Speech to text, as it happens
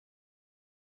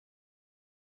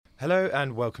Hello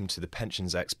and welcome to the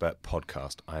Pensions Expert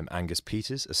podcast. I'm Angus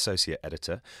Peters, Associate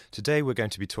Editor. Today we're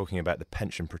going to be talking about the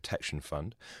Pension Protection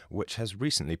Fund, which has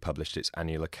recently published its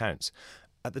annual accounts.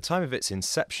 At the time of its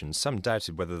inception, some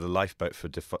doubted whether the lifeboat for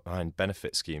defined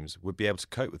benefit schemes would be able to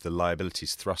cope with the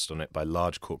liabilities thrust on it by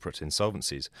large corporate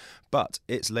insolvencies. But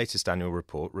its latest annual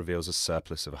report reveals a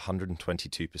surplus of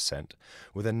 122%,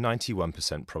 with a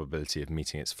 91% probability of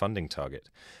meeting its funding target.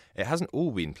 It hasn't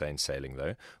all been plain sailing,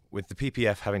 though, with the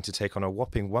PPF having to take on a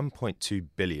whopping $1.2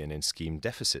 billion in scheme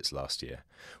deficits last year.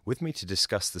 With me to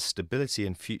discuss the stability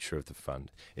and future of the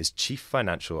fund is Chief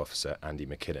Financial Officer Andy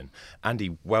McKinnon.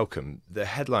 Andy, welcome. The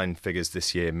headline figures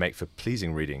this year make for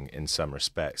pleasing reading in some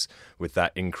respects, with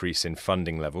that increase in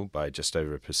funding level by just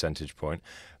over a percentage point.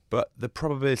 But the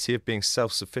probability of being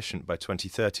self-sufficient by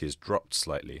 2030 has dropped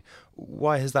slightly.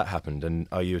 Why has that happened, and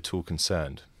are you at all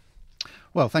concerned?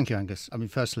 Well, thank you, Angus.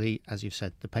 Firstly, as you've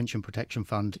said, the Pension Protection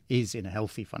Fund is in a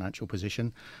healthy financial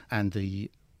position, and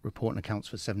the report and accounts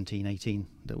for 17-18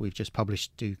 that we've just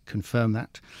published do confirm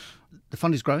that. The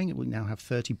fund is growing. We now have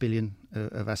 30 billion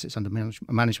of assets under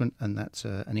management, and that's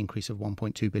an increase of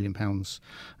 £1.2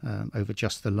 billion over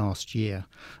just the last year.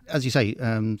 As you say,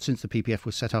 since the PPF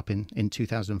was set up in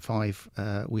 2005,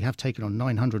 we have taken on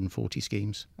 940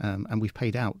 schemes, and we've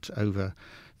paid out over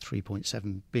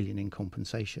 3.7 billion in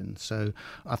compensation. So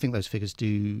I think those figures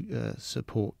do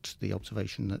support the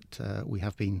observation that we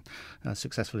have been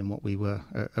successful in what we were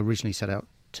originally set out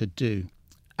to do.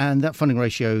 And that funding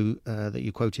ratio that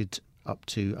you quoted, up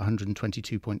to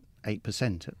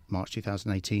 122.8% at March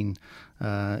 2018,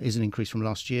 is an increase from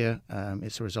last year.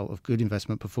 It's a result of good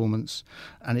investment performance,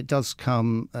 and it does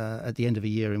come at the end of a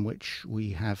year in which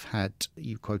we have had,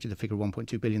 you quoted the figure of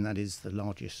 1.2 billion, that is the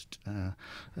largest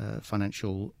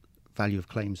financial value of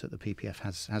claims that the PPF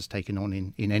has taken on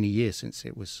in any year since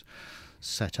it was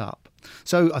set up.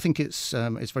 So I think it's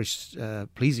very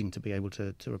pleasing to be able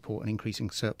to report an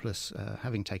increasing surplus,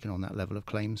 having taken on that level of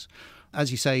claims. As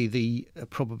you say, the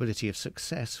probability of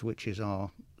success, which is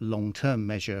our long-term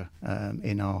measure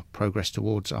in our progress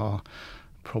towards our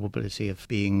probability of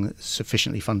being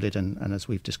sufficiently funded and as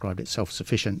we've described it,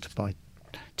 self-sufficient by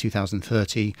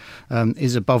 2030,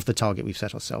 is above the target we've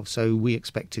set ourselves. So we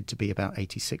expect it to be about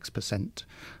 86%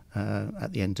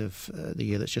 at the end of the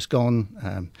year that's just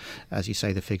gone. As you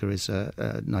say, the figure is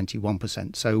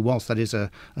 91%. So whilst that is a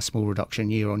small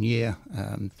reduction year on year,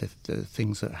 the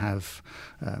things that have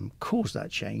caused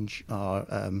that change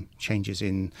are changes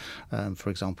in, for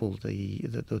example, the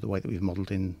way that we've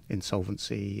modelled in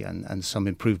insolvency and some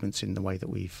improvements in the way that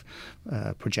we've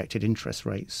projected interest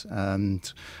rates.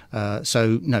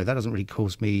 So no, that doesn't really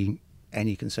cause me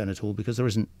any concern at all, because there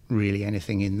isn't really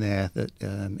anything in there that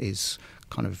is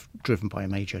kind of driven by a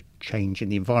major change in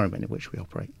the environment in which we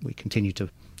operate. We continue to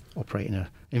operate in an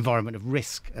environment of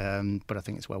risk, but I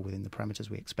think it's well within the parameters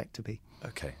we expect to be.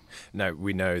 Okay. Now,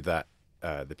 we know that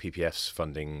the PPF's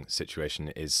funding situation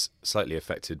is slightly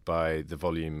affected by the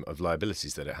volume of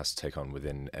liabilities that it has to take on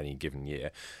within any given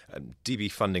year.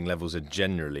 DB funding levels are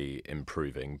generally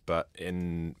improving, but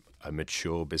in a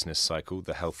mature business cycle,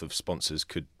 the health of sponsors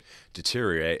could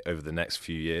deteriorate over the next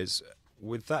few years.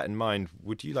 With that in mind,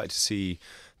 would you like to see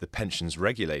the pensions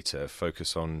regulator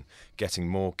focus on getting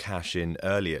more cash in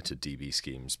earlier to DB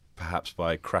schemes, perhaps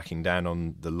by cracking down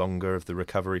on the longer of the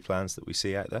recovery plans that we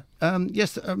see out there?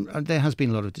 Yes, there has been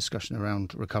a lot of discussion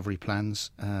around recovery plans,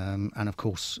 and of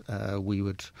course we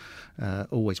would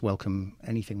always welcome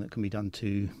anything that can be done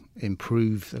to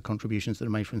improve the contributions that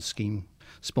are made from scheme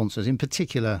sponsors, in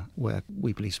particular where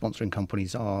we believe sponsoring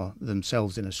companies are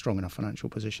themselves in a strong enough financial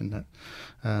position that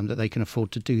they can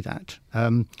afford to do that.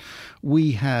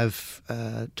 We have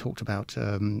talked about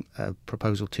a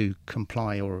proposal to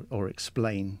comply or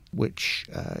explain, which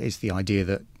is the idea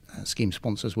that scheme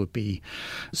sponsors would be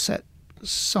set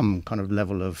some kind of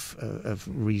level of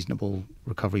reasonable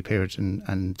recovery periods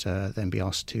and then be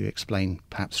asked to explain,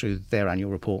 perhaps through their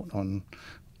annual report, on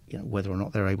whether or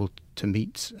not they're able to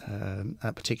meet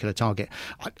a particular target.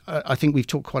 I think we've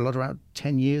talked quite a lot about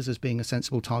 10 years as being a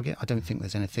sensible target. I don't think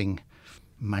there's anything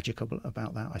magical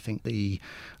about that. I think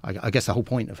I guess the whole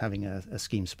point of having a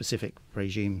scheme-specific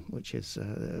regime, which is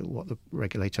what the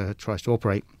regulator tries to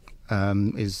operate,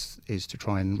 is to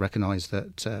try and recognise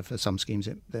that for some schemes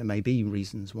there may be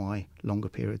reasons why longer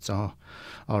periods are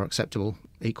acceptable.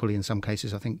 Equally, in some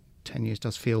cases, I think 10 years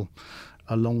does feel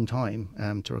a long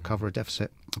time to recover a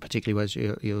deficit, particularly as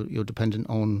you're dependent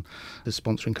on the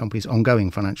sponsoring company's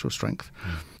ongoing financial strength.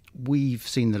 We've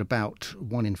seen that about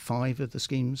 1 in 5 of the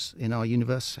schemes in our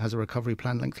universe has a recovery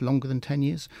plan length longer than 10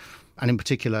 years. And in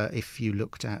particular, if you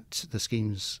looked at the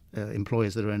schemes,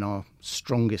 employers that are in our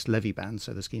strongest levy band,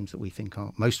 so the schemes that we think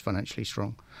are most financially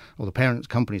strong, or the parent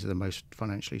companies that are most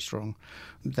financially strong,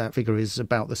 that figure is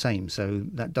about the same. So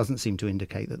that doesn't seem to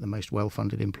indicate that the most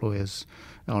well-funded employers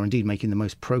are indeed making the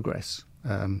most progress.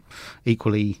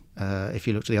 Equally, if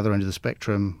you look to the other end of the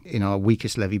spectrum, in our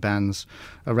weakest levy bands,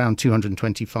 around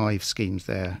 225 schemes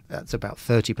there, that's about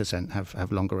 30%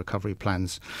 have longer recovery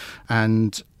plans.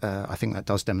 And I think that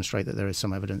does demonstrate that there is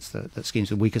some evidence that schemes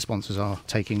with weaker sponsors are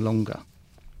taking longer.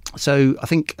 So I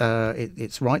think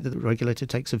it's right that the regulator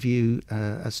takes a view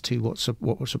as to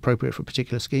what's appropriate for a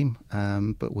particular scheme,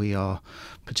 but we are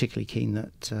particularly keen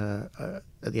that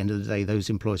at the end of the day, those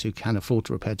employers who can afford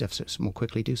to repair deficits more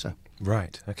quickly do so.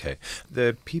 Right, okay.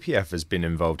 The PPF has been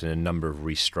involved in a number of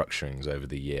restructurings over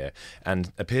the year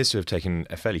and appears to have taken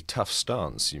a fairly tough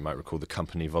stance. You might recall the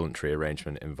company voluntary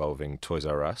arrangement involving Toys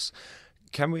R Us.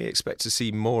 Can we expect to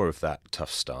see more of that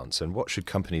tough stance, and what should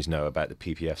companies know about the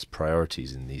PPF's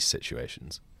priorities in these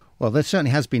situations? Well, there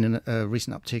certainly has been a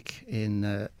recent uptick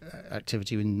in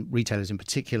activity in retailers in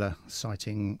particular,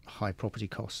 citing high property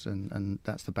costs, and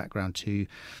that's the background to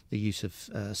the use of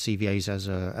CVAs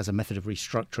as a method of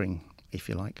restructuring, if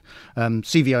you like.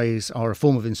 CVAs are a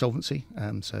form of insolvency,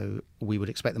 so we would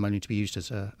expect them only to be used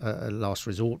as a last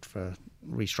resort for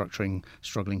restructuring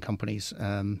struggling companies.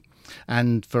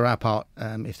 And for our part,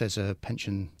 if there's a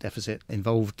pension deficit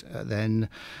involved, then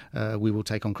we will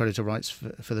take on creditor rights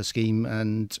for the scheme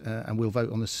and we'll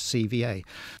vote on the CVA.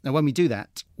 Now, when we do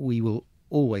that, we will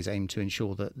always aim to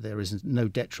ensure that there is no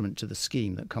detriment to the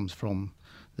scheme that comes from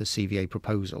the CVA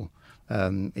proposal.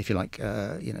 If you like,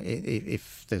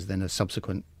 if there's then a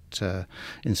subsequent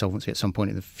insolvency at some point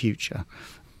in the future.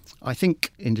 I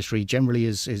think industry generally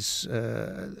is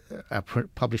our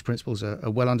published principles are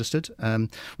well understood.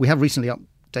 We have recently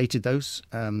updated those,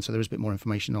 so there is a bit more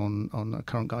information on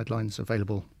current guidelines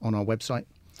available on our website.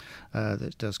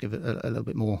 That does give it a little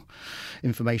bit more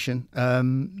information.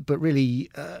 But really,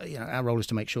 our role is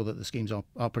to make sure that the schemes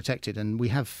are protected. And we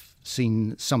have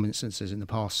seen some instances in the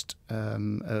past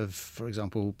of, for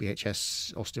example,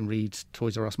 BHS, Austin Reed,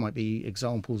 Toys R Us might be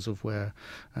examples of where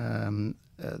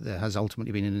there has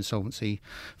ultimately been an insolvency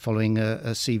following a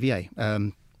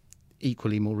CVA.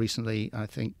 Equally, more recently, I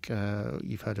think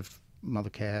you've heard of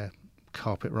Mothercare,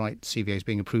 Carpetright, CVAs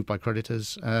being approved by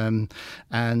creditors, and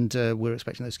we're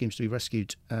expecting those schemes to be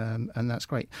rescued, and that's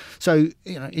great. So,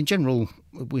 in general,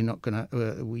 we're not going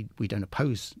to we don't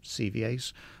oppose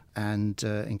CVAs, and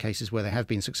in cases where they have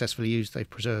been successfully used, they've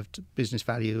preserved business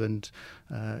value, and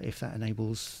if that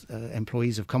enables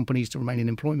employees of companies to remain in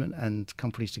employment and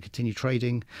companies to continue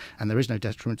trading, and there is no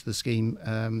detriment to the scheme,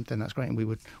 then that's great, and we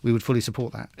would fully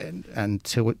support that. And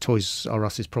Toys R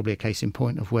Us is probably a case in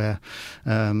point of where,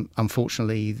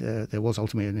 unfortunately, there was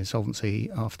ultimately an insolvency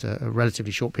after a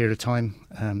relatively short period of time.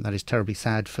 That is terribly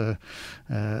sad for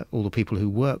all the people who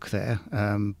work there,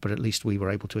 but at least we were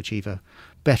able to achieve a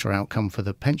better outcome for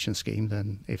the pension scheme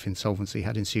than if insolvency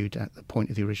had ensued at the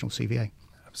point of the original CVA.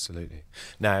 Absolutely.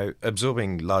 Now,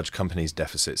 absorbing large companies'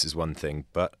 deficits is one thing,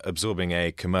 but absorbing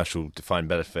a commercial defined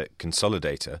benefit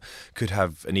consolidator could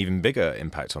have an even bigger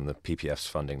impact on the PPF's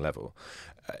funding level.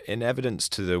 In evidence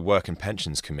to the Work and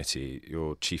Pensions Committee,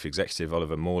 your chief executive,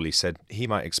 Oliver Morley, said he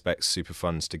might expect super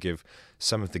funds to give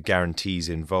some of the guarantees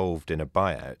involved in a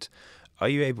buyout. Are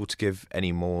you able to give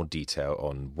any more detail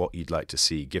on what you'd like to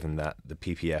see, given that the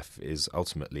PPF is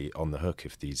ultimately on the hook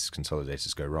if these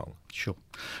consolidators go wrong? Sure.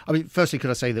 I mean, firstly,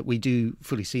 could I say that we do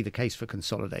fully see the case for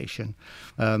consolidation.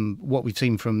 What we've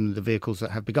seen from the vehicles that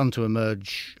have begun to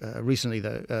emerge recently,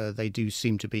 they do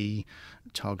seem to be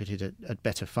targeted at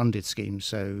better funded schemes.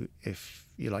 So if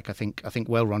you like, I think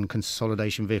well-run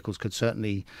consolidation vehicles could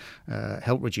certainly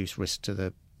help reduce risk to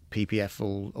the PPF,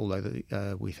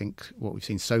 although we think what we've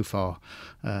seen so far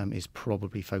is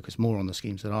probably focused more on the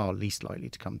schemes that are least likely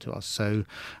to come to us. So,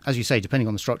 as you say, depending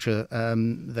on the structure,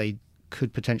 they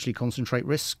could potentially concentrate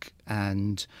risk,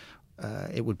 and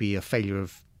it would be a failure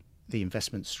of the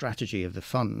investment strategy of the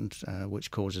fund,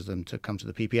 which causes them to come to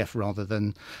the PPF rather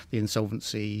than the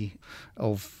insolvency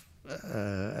of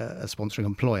a sponsoring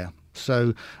employer.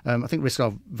 So I think risks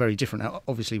are very different. Now,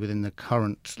 obviously, within the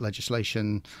current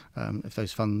legislation, if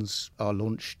those funds are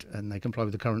launched and they comply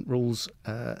with the current rules,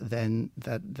 then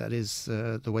that is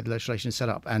the way the legislation is set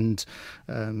up. And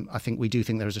I think we do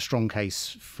think there is a strong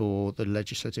case for the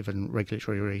legislative and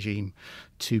regulatory regime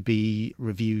to be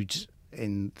reviewed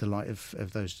in the light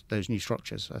of those new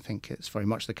structures. I think it's very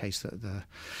much the case that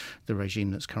the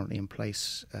regime that's currently in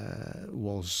place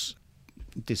was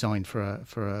designed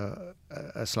for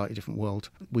a slightly different world.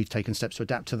 We've taken steps to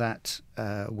adapt to that.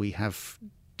 We have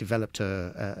developed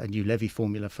a new levy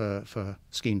formula for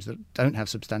schemes that don't have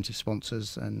substantive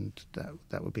sponsors, and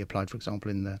that would be applied, for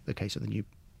example, in the case of the new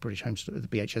British Homestead, the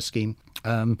BHS scheme.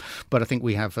 But I think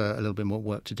we have a little bit more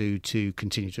work to do to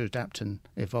continue to adapt and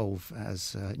evolve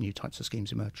as new types of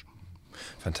schemes emerge.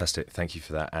 Fantastic. Thank you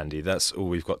for that, Andy. That's all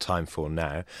we've got time for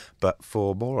now. But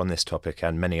for more on this topic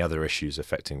and many other issues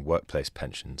affecting workplace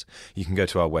pensions, you can go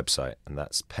to our website, and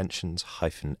that's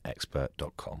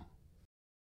pensions-expert.com.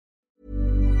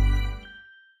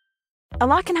 A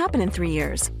lot can happen in 3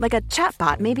 years, like a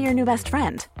chatbot may be your new best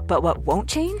friend. But what won't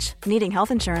change? Needing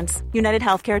health insurance. United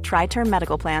Healthcare Tri-Term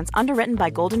Medical Plans, underwritten by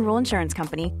Golden Rule Insurance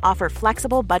Company, offer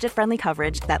flexible, budget-friendly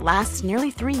coverage that lasts nearly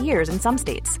 3 years in some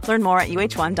states. Learn more at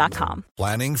uh1.com.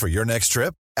 Planning for your next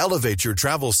trip? Elevate your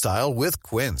travel style with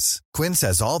Quince. Quince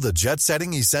has all the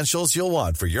jet-setting essentials you'll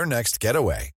want for your next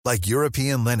getaway, like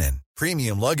European linen,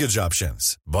 premium luggage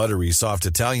options, buttery soft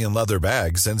Italian leather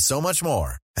bags, and so much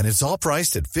more. And it's all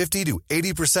priced at 50 to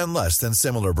 80% less than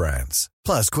similar brands.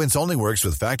 Plus, Quince only works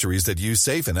with factories that use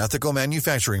safe and ethical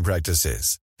manufacturing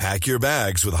practices. Pack your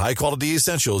bags with high-quality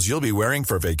essentials you'll be wearing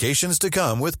for vacations to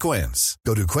come with Quince.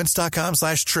 Go to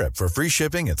quince.com/trip for free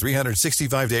shipping and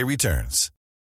 365-day returns.